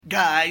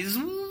guys?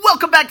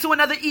 Welcome back to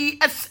another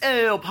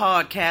ESL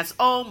podcast.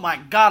 Oh my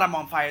god, I'm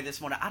on fire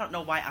this morning. I don't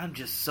know why, I'm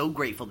just so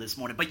grateful this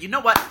morning. But you know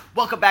what?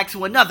 Welcome back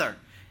to another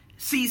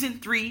Season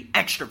 3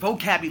 Extra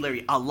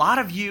Vocabulary. A lot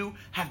of you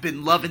have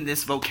been loving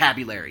this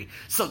vocabulary.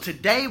 So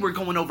today we're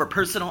going over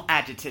personal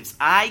adjectives.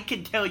 I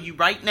can tell you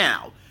right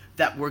now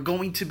that we're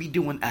going to be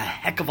doing a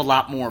heck of a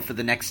lot more for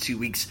the next 2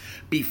 weeks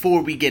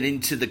before we get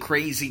into the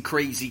crazy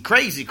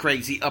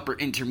upper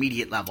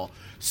intermediate level.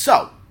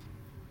 So,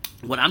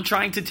 what I'm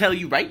trying to tell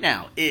you right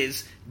now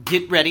is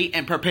get ready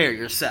and prepare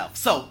yourself.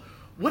 So,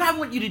 what I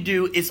want you to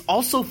do is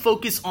also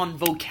focus on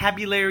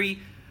vocabulary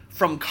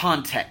from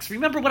context.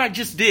 Remember what I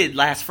just did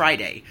last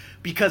Friday,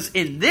 because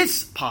in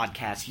this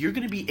podcast, you're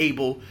going to be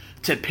able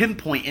to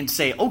pinpoint and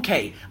say,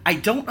 okay, I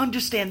don't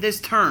understand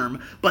this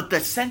term, but the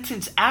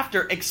sentence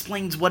after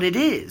explains what it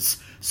is.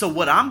 So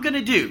what I'm going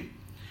to do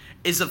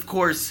is, of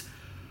course,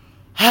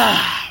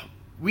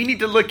 we need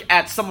to look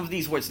at some of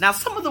these words. Now,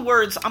 some of the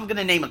words, I'm going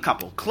to name a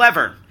couple.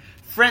 Clever,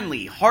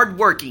 friendly,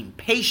 hardworking,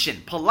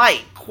 patient,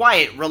 polite,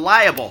 quiet,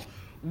 reliable.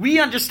 We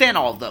understand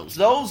all of those.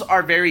 Those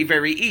are very,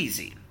 very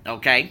easy,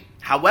 okay?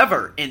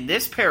 However, in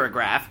this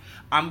paragraph,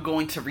 I'm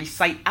going to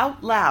recite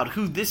out loud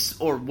who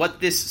this or what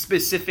this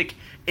specific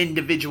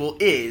individual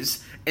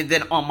is. And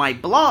then on my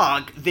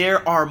blog,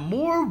 there are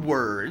more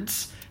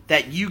words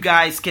that you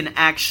guys can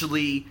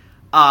actually,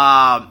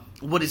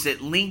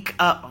 link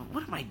up.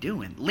 What am I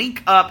doing?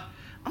 Link up.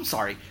 I'm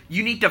sorry.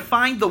 You need to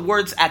find the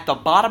words at the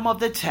bottom of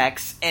the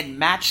text and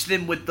match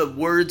them with the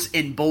words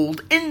in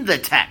bold in the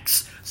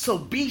text. So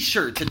be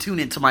sure to tune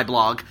into my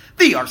blog,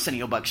 The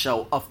Arsenio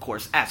Show, of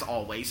course, as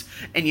always.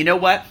 And you know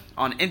what?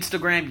 On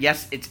Instagram,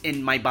 yes, it's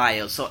in my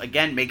bio. So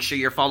again, make sure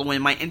you're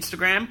following my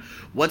Instagram.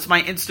 What's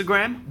my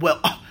Instagram?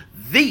 Well,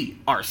 The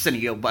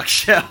Arsenio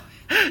Show.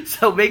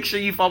 So make sure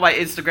you follow my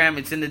Instagram.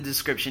 It's in the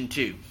description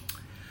too.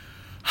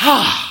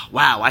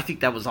 Wow, I think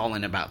that was all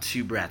in about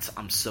 2 breaths.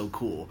 I'm so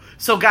cool.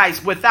 So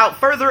guys, without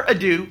further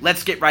ado,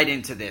 let's get right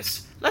into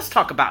this. Let's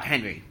talk about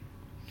Henry.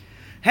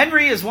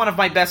 Henry is one of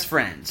my best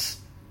friends,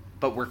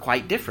 but we're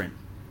quite different.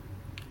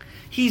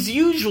 He's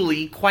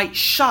usually quite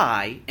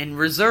shy and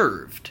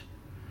reserved.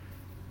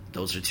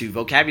 Those are 2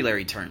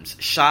 vocabulary terms.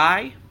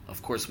 Shy,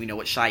 of course we know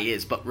what shy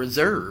is, but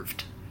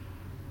reserved.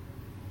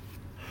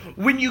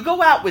 When you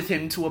go out with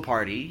him to a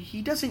party,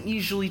 he doesn't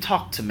usually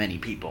talk to many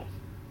people,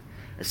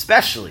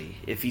 especially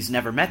if he's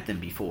never met them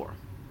before.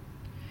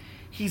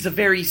 He's a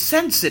very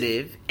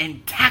sensitive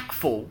and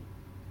tactful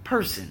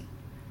person.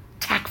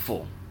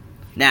 Tactful.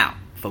 Now,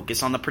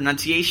 focus on the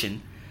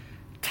pronunciation.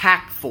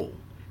 Tactful.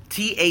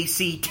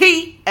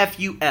 Tactful.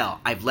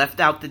 I've left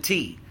out the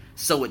T,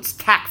 so it's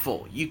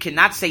tactful. You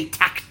cannot say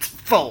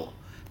tactful.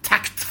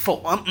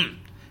 Tactful.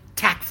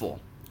 Tactful.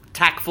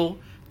 Tactful.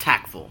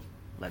 Tactful.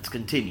 Let's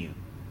continue.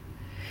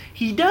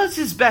 He does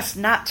his best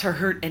not to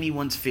hurt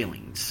anyone's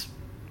feelings.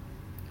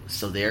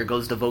 So there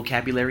goes the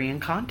vocabulary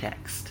and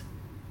context.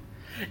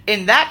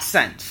 In that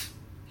sense,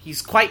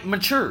 he's quite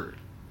mature.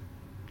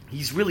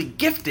 He's really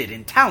gifted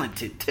and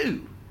talented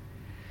too.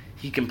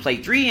 He can play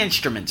 3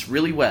 instruments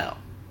really well.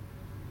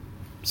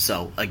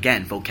 So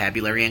again,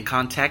 vocabulary and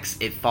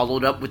context, it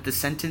followed up with the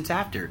sentence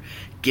after.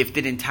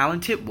 Gifted and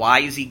talented. Why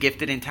is he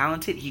gifted and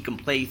talented? He can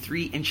play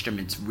 3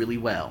 instruments really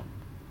well.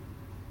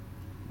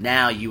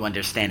 Now you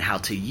understand how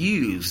to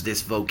use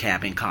this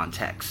vocab in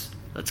context.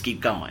 Let's keep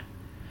going.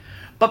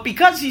 But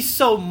because he's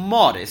so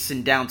modest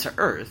and down to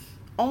earth,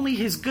 only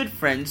his good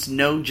friends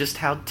know just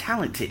how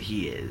talented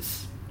he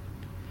is.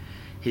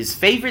 His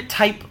favorite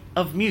type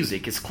of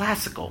music is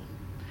classical,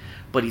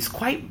 but he's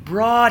quite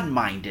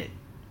broad-minded,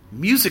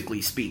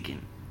 musically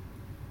speaking.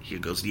 Here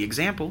goes the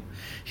example.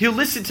 He'll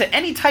listen to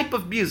any type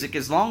of music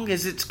as long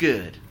as it's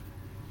good.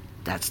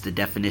 That's the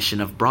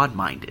definition of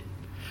broad-minded.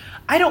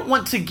 I don't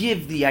want to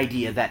give the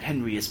idea that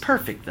Henry is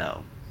perfect,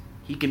 though.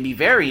 He can be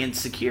very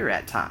insecure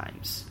at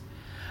times,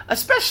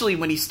 especially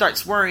when he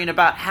starts worrying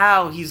about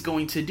how he's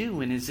going to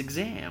do in his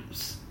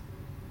exams.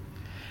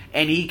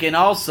 And he can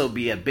also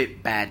be a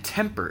bit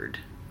bad-tempered,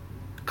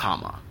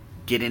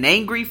 getting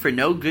angry for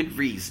no good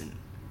reason.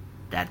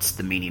 That's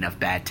the meaning of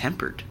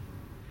bad-tempered.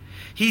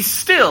 He's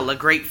still a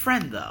great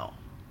friend, though.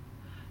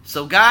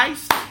 So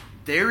guys,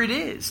 there it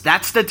is.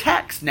 That's the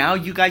text. Now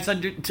you guys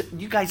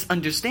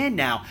understand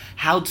now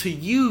how to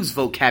use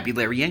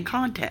vocabulary in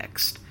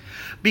context.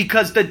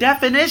 Because the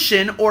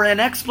definition or an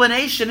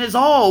explanation is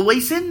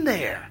always in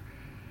there.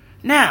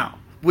 Now,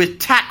 with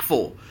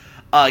tactful,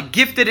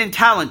 gifted and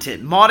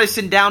talented, modest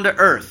and down to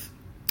earth,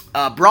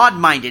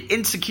 broad-minded,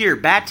 insecure,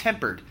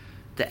 bad-tempered,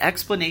 the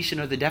explanation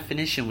or the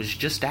definition was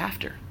just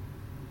after.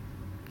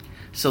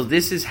 So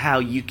this is how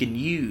you can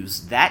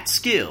use that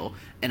skill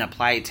and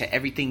apply it to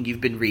everything you've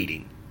been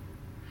reading.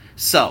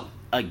 So,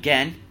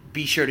 again,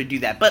 be sure to do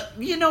that. But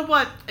you know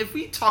what? If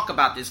we talk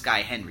about this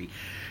guy, Henry,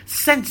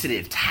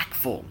 sensitive,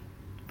 tactful,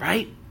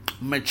 right?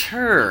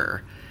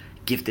 Mature,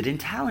 gifted and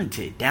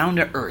talented, down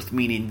to earth,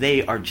 meaning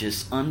they are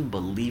just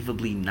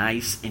unbelievably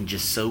nice and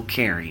just so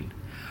caring.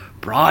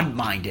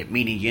 Broad-minded,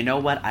 meaning, you know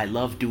what, I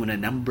love doing a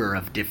number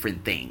of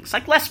different things.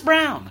 Like Les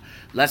Brown.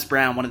 Les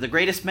Brown, one of the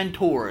greatest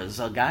mentors,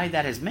 a guy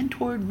that has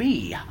mentored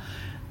me,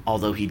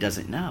 although he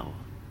doesn't know.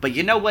 But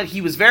you know what,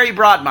 he was very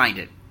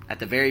broad-minded at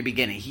the very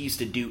beginning. He used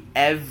to do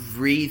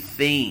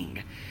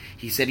everything.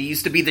 He said he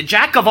used to be the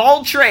jack of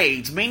all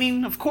trades,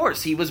 meaning, of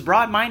course, he was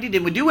broad-minded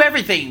and would do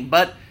everything,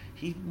 but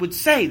he would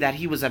say that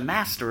he was a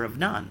master of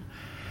none,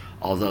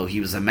 although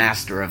he was a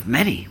master of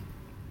many.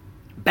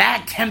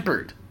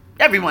 Bad-tempered.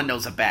 Everyone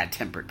knows a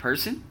bad-tempered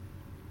person,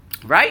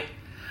 right?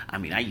 I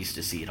mean, I used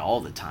to see it all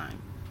the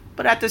time.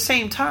 But at the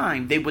same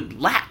time, they would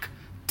lack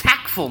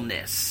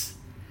tactfulness.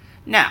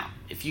 Now,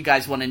 if you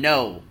guys want to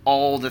know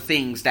all the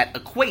things that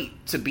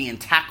equate to being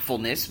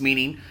tactfulness,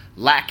 meaning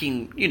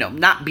lacking,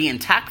 not being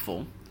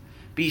tactful,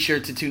 be sure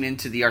to tune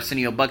into the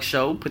Arsenio Buck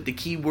Show. Put the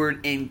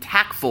keyword in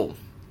tactful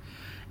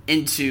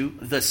into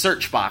the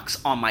search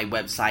box on my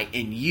website,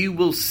 and you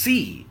will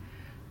see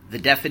the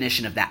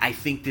definition of that. I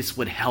think this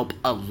would help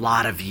a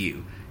lot of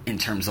you in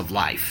terms of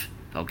life.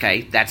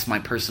 Okay? That's my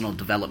personal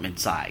development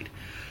side.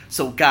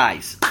 So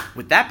guys,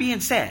 with that being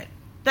said,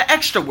 the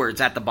extra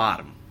words at the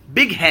bottom.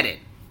 Big-headed.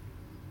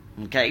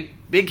 Okay?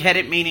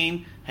 Big-headed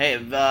meaning,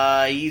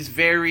 hey, he's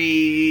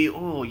very,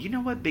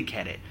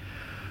 big-headed.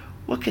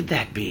 What could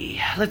that be?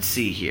 Let's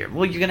see here.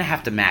 Well, you're going to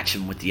have to match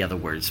him with the other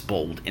words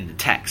bold in the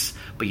text.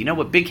 But you know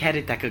what?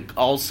 Big-headed, that could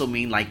also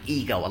mean like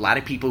ego. A lot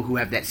of people who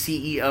have that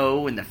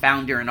CEO and the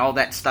founder and all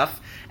that stuff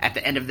at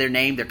the end of their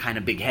name, they're kind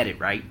of big-headed,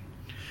 right?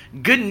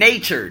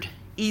 Good-natured,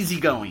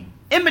 easygoing.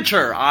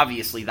 Immature,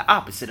 obviously, the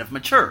opposite of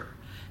mature.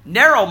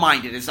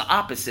 Narrow-minded is the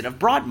opposite of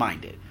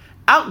broad-minded.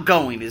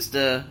 Outgoing is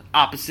the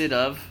opposite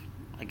of,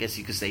 I guess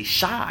you could say,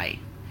 shy,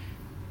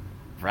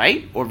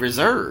 right? Or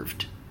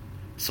reserved.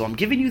 So I'm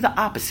giving you the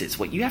opposites.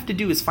 What you have to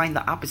do is find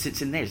the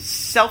opposites in there.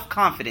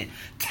 Self-confident.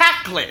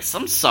 Tactless.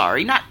 I'm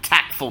sorry, not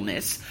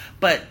tactfulness,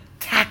 but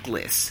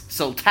tactless.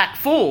 So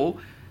tactful,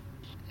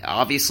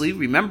 obviously,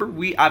 remember,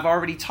 I've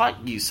already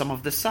taught you some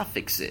of the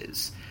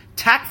suffixes.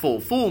 Tactful,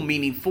 full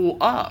meaning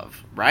full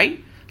of,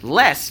 right?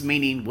 Less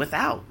meaning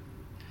without.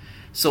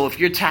 So if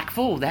you're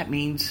tactful, that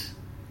means,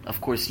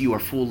 of course, you are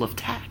full of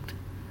tact.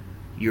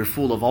 You're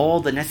full of all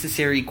the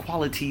necessary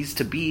qualities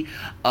to be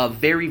a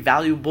very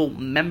valuable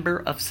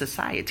member of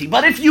society.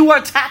 But if you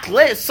are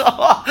tactless,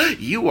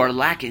 you are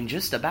lacking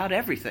just about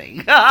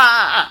everything.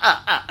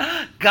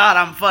 God,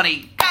 I'm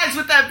funny. Guys,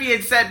 with that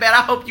being said, man,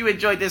 I hope you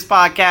enjoyed this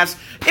podcast.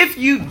 If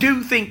you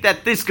do think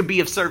that this could be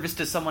of service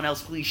to someone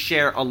else, please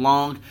share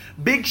along.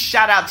 Big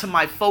shout out to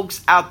my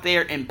folks out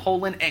there in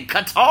Poland and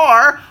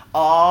Qatar.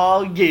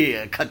 Oh,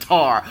 yeah,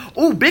 Qatar.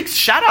 Oh, big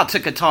shout out to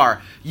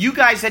Qatar. You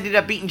guys ended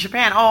up beating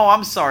Japan. Oh,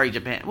 I'm sorry,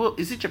 Japan. Well,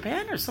 is it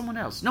Japan or someone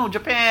else? No,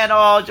 Japan.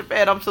 Oh,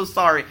 Japan, I'm so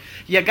sorry.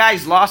 Yeah,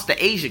 guys lost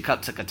the Asia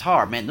Cup to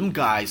Qatar. Man, them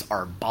guys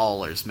are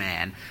ballers,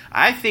 man.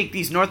 I think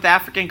these North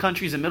African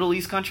countries and Middle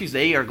East countries,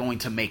 they are going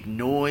to make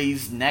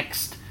noise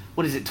next,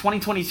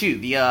 2022,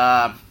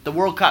 the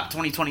World Cup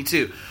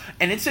 2022.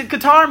 And it's in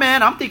Qatar,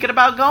 man. I'm thinking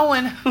about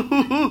going.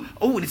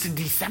 Oh, and it's in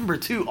December,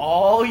 too.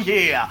 Oh,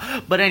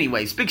 yeah. But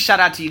anyways, big shout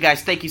out to you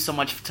guys. Thank you so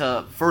much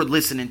for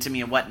listening to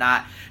me and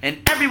whatnot. And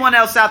everyone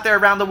else out there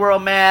around the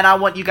world, man, I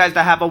want you guys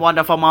to have a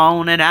wonderful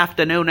morning,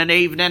 afternoon, and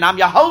evening. I'm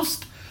your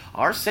host,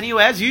 Arsenio,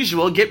 as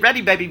usual. Get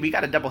ready, baby. We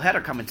got a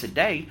doubleheader coming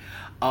today.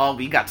 Oh,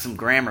 we got some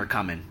grammar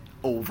coming.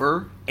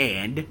 Over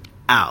and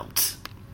out.